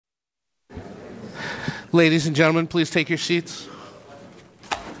Ladies and gentlemen, please take your seats.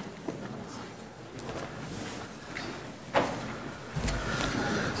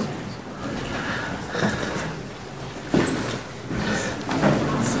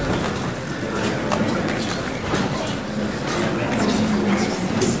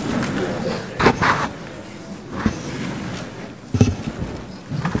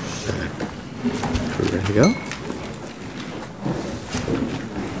 There you go.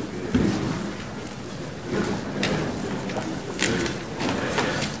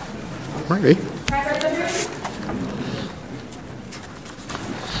 Maybe.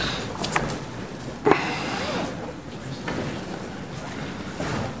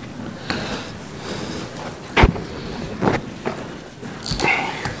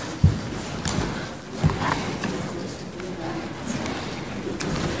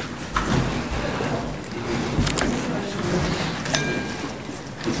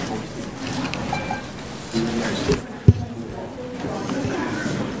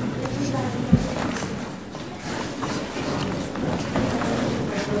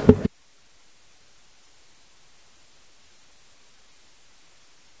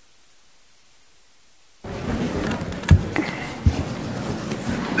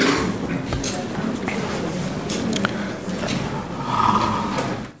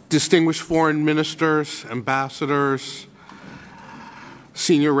 Distinguished foreign ministers, ambassadors,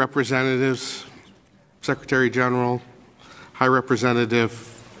 senior representatives, Secretary General, High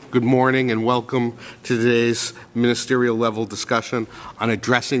Representative, good morning and welcome to today's ministerial level discussion on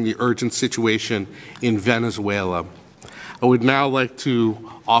addressing the urgent situation in Venezuela. I would now like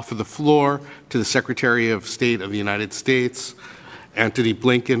to offer the floor to the Secretary of State of the United States, Antony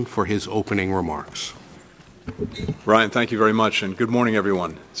Blinken, for his opening remarks. Ryan, thank you very much, and good morning,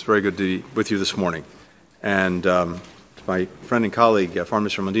 everyone. It's very good to be with you this morning. And to my friend and colleague, Foreign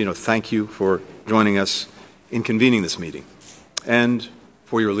Minister Mondino, thank you for joining us in convening this meeting and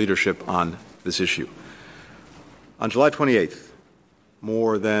for your leadership on this issue. On July 28th,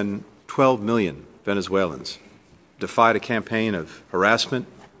 more than 12 million Venezuelans defied a campaign of harassment,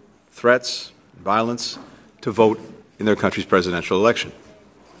 threats, and violence to vote in their country's presidential election.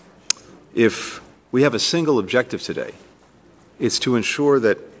 If we have a single objective today, it's to ensure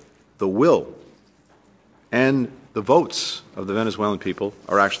that the will and the votes of the Venezuelan people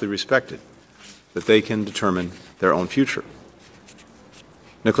are actually respected, that they can determine their own future.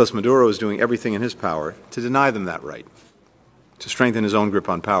 Nicolas Maduro is doing everything in his power to deny them that right, to strengthen his own grip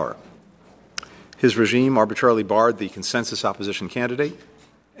on power. His regime arbitrarily barred the consensus opposition candidate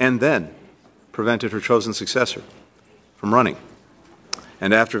and then prevented her chosen successor from running.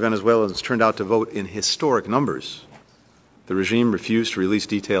 And after Venezuelans turned out to vote in historic numbers, the regime refused to release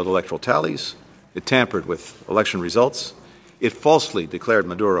detailed electoral tallies. It tampered with election results. It falsely declared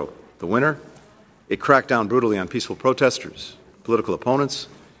Maduro the winner. It cracked down brutally on peaceful protesters, political opponents.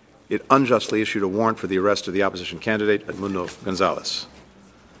 It unjustly issued a warrant for the arrest of the opposition candidate, Edmundo Gonzalez.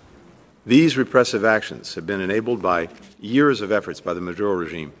 These repressive actions have been enabled by years of efforts by the Maduro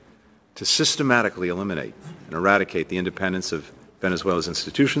regime to systematically eliminate and eradicate the independence of Venezuela's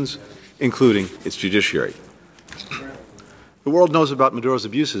institutions, including its judiciary. The world knows about Maduro's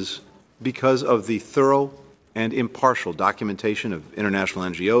abuses because of the thorough and impartial documentation of international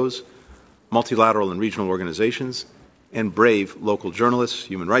NGOs, multilateral and regional organizations, and brave local journalists,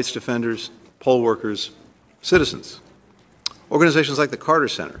 human rights defenders, poll workers, citizens. Organizations like the Carter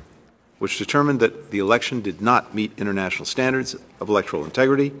Center, which determined that the election did not meet international standards of electoral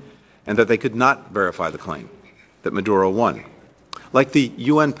integrity and that they could not verify the claim that Maduro won. Like the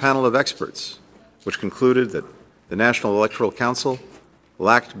UN panel of experts, which concluded that the National Electoral Council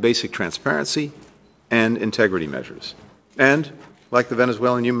lacked basic transparency and integrity measures. And like the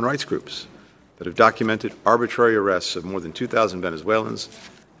Venezuelan human rights groups that have documented arbitrary arrests of more than 2,000 Venezuelans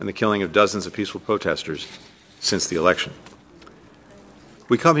and the killing of dozens of peaceful protesters since the election.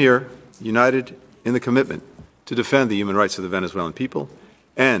 We come here united in the commitment to defend the human rights of the Venezuelan people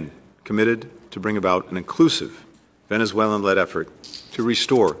and committed to bring about an inclusive Venezuelan-led effort to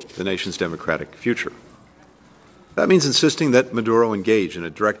restore the nation's democratic future. That means insisting that Maduro engage in a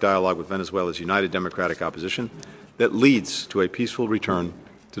direct dialogue with Venezuela's united democratic opposition that leads to a peaceful return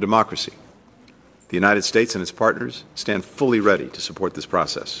to democracy. The United States and its partners stand fully ready to support this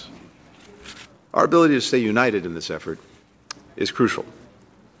process. Our ability to stay united in this effort is crucial.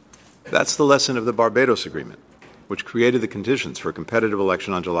 That's the lesson of the Barbados Agreement, which created the conditions for a competitive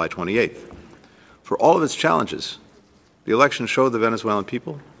election on July 28th. For all of its challenges, the election showed the Venezuelan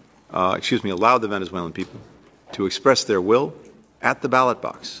people, allowed the Venezuelan people to express their will at the ballot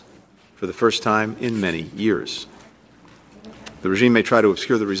box for the first time in many years. The regime may try to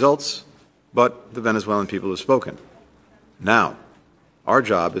obscure the results, but the Venezuelan people have spoken. Now, our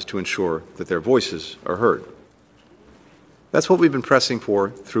job is to ensure that their voices are heard. That's what we've been pressing for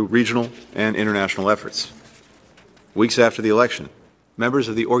through regional and international efforts. Weeks after the election, members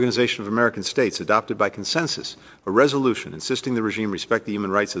of the Organization of American States adopted by consensus a resolution insisting the regime respect the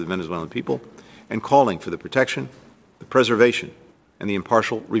human rights of the Venezuelan people and calling for the protection, the preservation, and the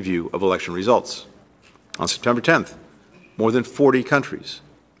impartial review of election results. On September 10th, more than 40 countries,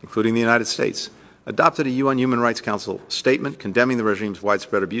 including the United States, adopted a UN Human Rights Council statement condemning the regime's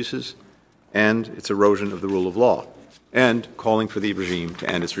widespread abuses and its erosion of the rule of law, and calling for the regime to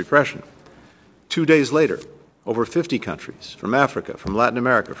end its repression. 2 days later, over 50 countries from Africa, from Latin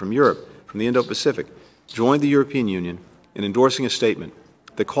America, from Europe, from the Indo-Pacific joined the European Union in endorsing a statement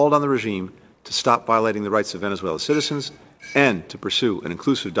that called on the regime to stop violating the rights of Venezuela's citizens and to pursue an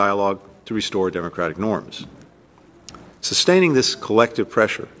inclusive dialogue to restore democratic norms. Sustaining this collective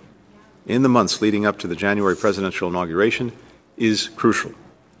pressure in the months leading up to the January presidential inauguration is crucial.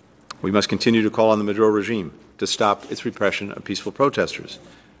 We must continue to call on the Maduro regime to stop its repression of peaceful protesters,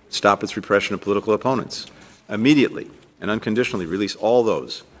 stop its repression of political opponents, immediately and unconditionally release all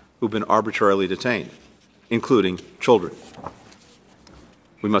those who've been arbitrarily detained, including children.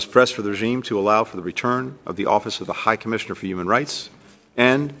 We must press for the regime to allow for the return of the Office of the High Commissioner for Human Rights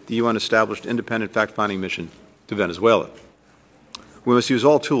and the UN-established independent fact-finding mission to Venezuela. We must use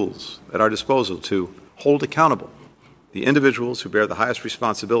all tools at our disposal to hold accountable the individuals who bear the highest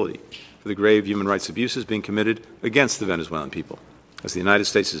responsibility for the grave human rights abuses being committed against the Venezuelan people, as the United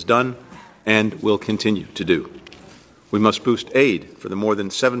States has done and will continue to do. We must boost aid for the more than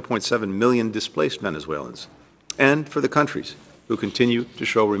 7.7 million displaced Venezuelans and for the countries who continue to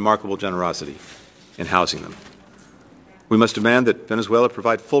show remarkable generosity in housing them. We must demand that Venezuela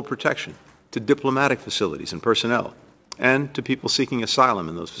provide full protection to diplomatic facilities and personnel and to people seeking asylum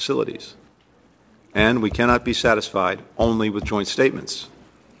in those facilities. And we cannot be satisfied only with joint statements.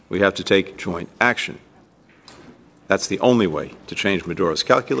 We have to take joint action. That's the only way to change Maduro's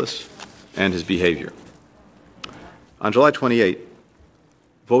calculus and his behavior. On July 28,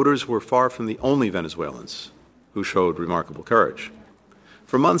 voters were far from the only Venezuelans who showed remarkable courage.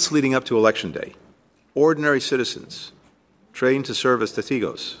 For months leading up to Election Day, ordinary citizens trained to serve as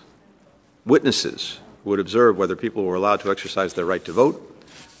testigos, witnesses who would observe whether people were allowed to exercise their right to vote,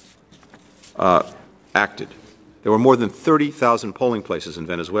 acted. There were more than 30,000 polling places in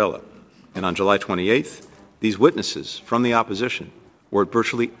Venezuela, and on July 28th, these witnesses from the opposition were at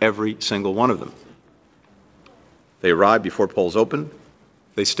virtually every single one of them. They arrived before polls opened.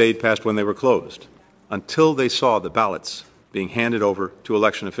 They stayed past when they were closed, until they saw the ballots being handed over to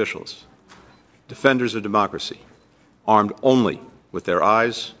election officials, defenders of democracy, armed only with their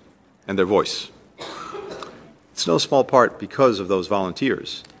eyes and their voice. It's no small part because of those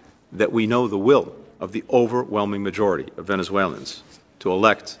volunteers that we know the will of the overwhelming majority of Venezuelans to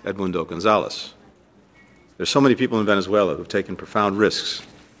elect Edmundo Gonzalez. There's so many people in Venezuela who've taken profound risks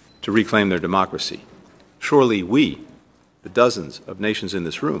to reclaim their democracy. Surely we, the dozens of nations in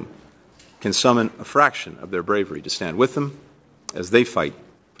this room, can summon a fraction of their bravery to stand with them as they fight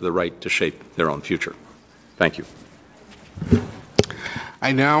for the right to shape their own future. Thank you.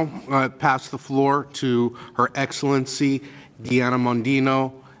 I now pass the floor to Her Excellency Diana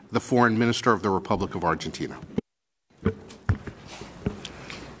Mondino, the Foreign Minister of the Republic of Argentina.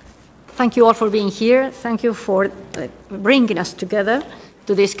 Thank you all for being here. Thank you for bringing us together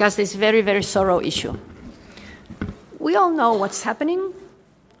to discuss this very, very thorough issue. We all know what's happening.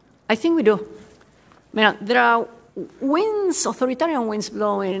 I think we do. There are winds, authoritarian winds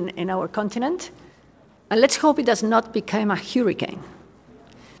blowing in our continent, and let's hope it does not become a hurricane.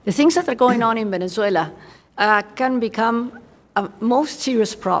 The things that are going on in Venezuela can become a most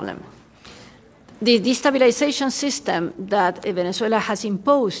serious problem. The destabilization system that Venezuela has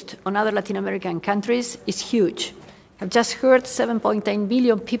imposed on other Latin American countries is huge. I've just heard 7.9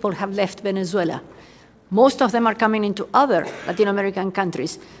 billion people have left Venezuela. Most of them are coming into other Latin American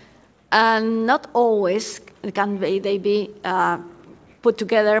countries. And not always can they be put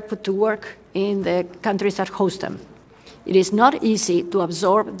together, put to work in the countries that host them. It is not easy to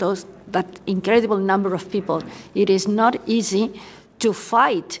absorb that incredible number of people. It is not easy to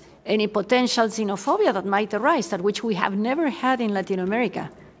fight any potential xenophobia that might arise, that which we have never had in Latin America.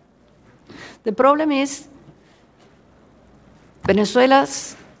 The problem is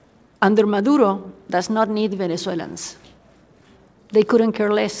Venezuela's, under Maduro, does not need Venezuelans. They couldn't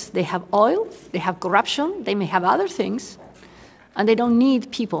care less. They have oil, they have corruption, they may have other things, and they don't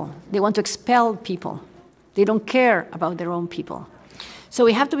need people. They want to expel people. They don't care about their own people. So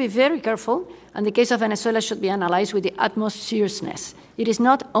we have to be very careful and the case of Venezuela should be analyzed with the utmost seriousness. It is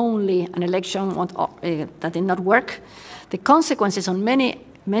not only an election that did not work. The consequences on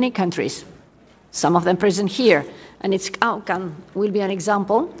many countries, some of them present here, and its outcome will be an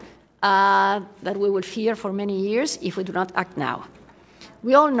example that we will fear for many years if we do not act now.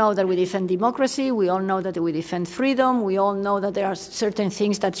 We all know that we defend democracy, we all know that we defend freedom, we all know that there are certain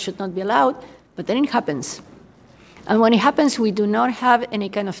things that should not be allowed, but then it happens. And when it happens, we do not have any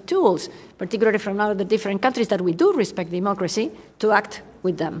kind of tools, particularly from other different countries that we do respect democracy, to act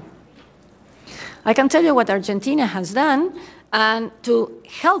with them. I can tell you what Argentina has done and to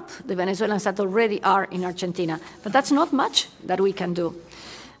help the Venezuelans that already are in Argentina. But that's not much that we can do.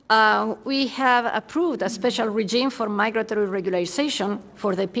 We have approved a special regime for migratory regularization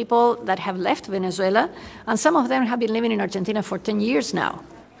for the people that have left Venezuela, and some of them have been living in Argentina for 10 years now.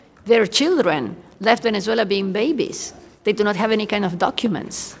 Their children left Venezuela being babies. They do not have any kind of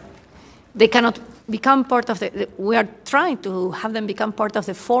documents. They cannot become part of we are trying to have them become part of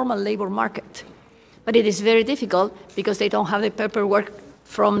the formal labor market. But it is very difficult because they don't have the paperwork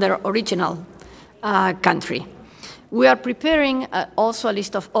from their original country. We are preparing also a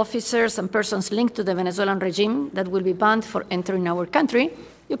list of officers and persons linked to the Venezuelan regime that will be banned for entering our country.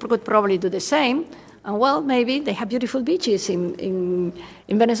 You could probably do the same. And well, maybe they have beautiful beaches in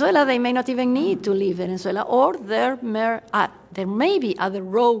Venezuela. They may not even need to leave Venezuela. Or there may be other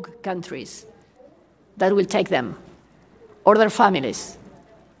rogue countries that will take them, or their families,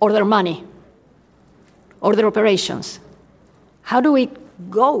 or their money, or their operations. How do we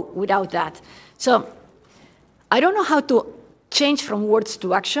go without that? So I don't know how to change from words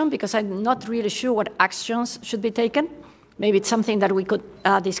to action because I'm not really sure what actions should be taken. Maybe it's something that we could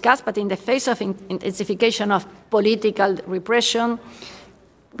discuss, but in the face of intensification of political repression,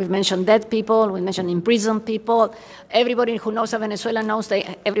 we've mentioned dead people, we mentioned imprisoned people. Everybody who knows of Venezuela knows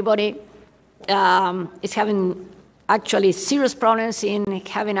that everybody is having actually serious problems in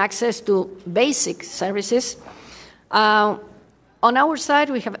having access to basic services. On our side,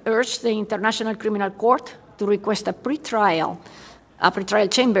 we have urged the International Criminal Court to request a pretrial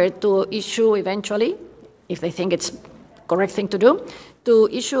chamber to issue eventually, if they think it's correct thing to do, to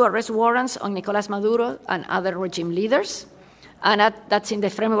issue arrest warrants on Nicolás Maduro and other regime leaders. And that's in the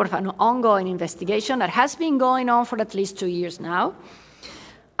framework of an ongoing investigation that has been going on for at least 2 years now.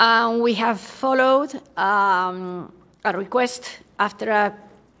 We have followed a request after a,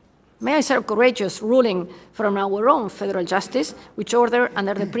 may I say, courageous ruling from our own federal justice, which ordered,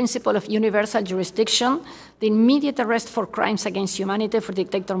 under the principle of universal jurisdiction, the immediate arrest for crimes against humanity for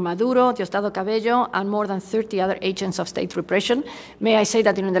dictator Maduro, Diosdado Cabello, and more than 30 other agents of state repression. May I say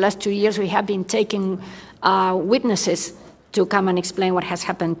that in the last 2 years we have been taking witnesses to come and explain what has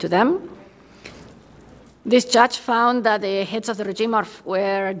happened to them. This judge found that the heads of the regime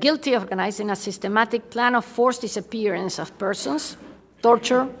were guilty of organizing a systematic plan of forced disappearance of persons,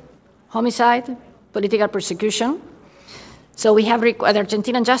 torture, homicide, political persecution. So we have the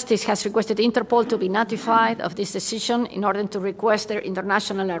Argentinian justice has requested Interpol to be notified of this decision in order to request their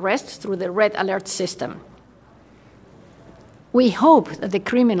international arrest through the red alert system. We hope that the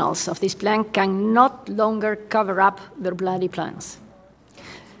criminals of this plan can not longer cover up their bloody plans.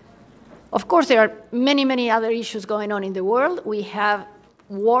 Of course, there are many, many other issues going on in the world. We have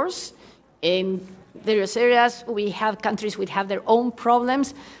wars in various areas. We have countries which have their own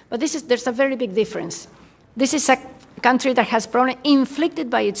problems. But there's a very big difference. This is a country that has problems inflicted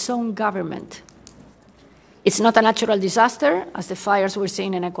by its own government. It's not a natural disaster, as the fires we're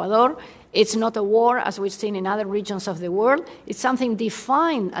seeing in Ecuador. It's not a war, as we've seen in other regions of the world. It's something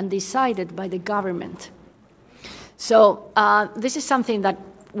defined and decided by the government. So this is something that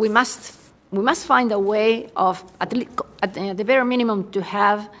we must find a way of, at the very minimum, to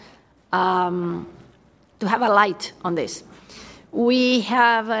have a light on this. We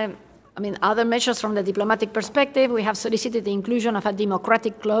have, other measures from the diplomatic perspective. We have solicited the inclusion of a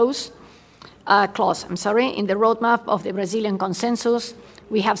democratic clause in the roadmap of the Brazilian consensus.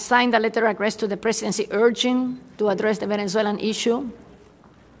 We have signed a letter addressed to the presidency urging to address the Venezuelan issue.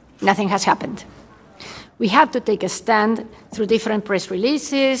 Nothing has happened. We have to take a stand through different press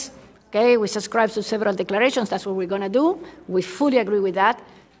releases. Okay, we subscribe to several declarations. That's what we're going to do. We fully agree with that.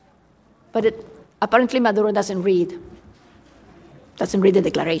 But apparently Maduro doesn't read the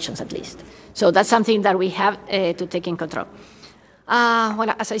declarations, at least. So that's something that we have to take in control.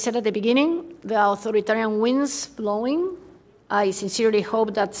 As I said at the beginning, the authoritarian winds blowing. I sincerely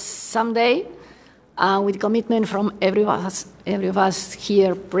hope that someday, with commitment from every of us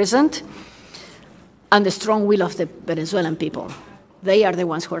here present, and the strong will of the Venezuelan people, they are the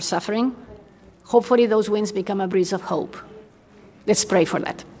ones who are suffering. Hopefully those winds become a breeze of hope. Let's pray for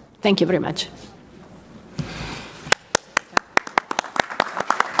that. Thank you very much.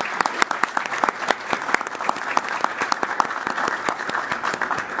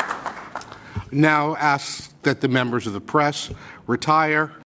 Now ask that the members of the press retire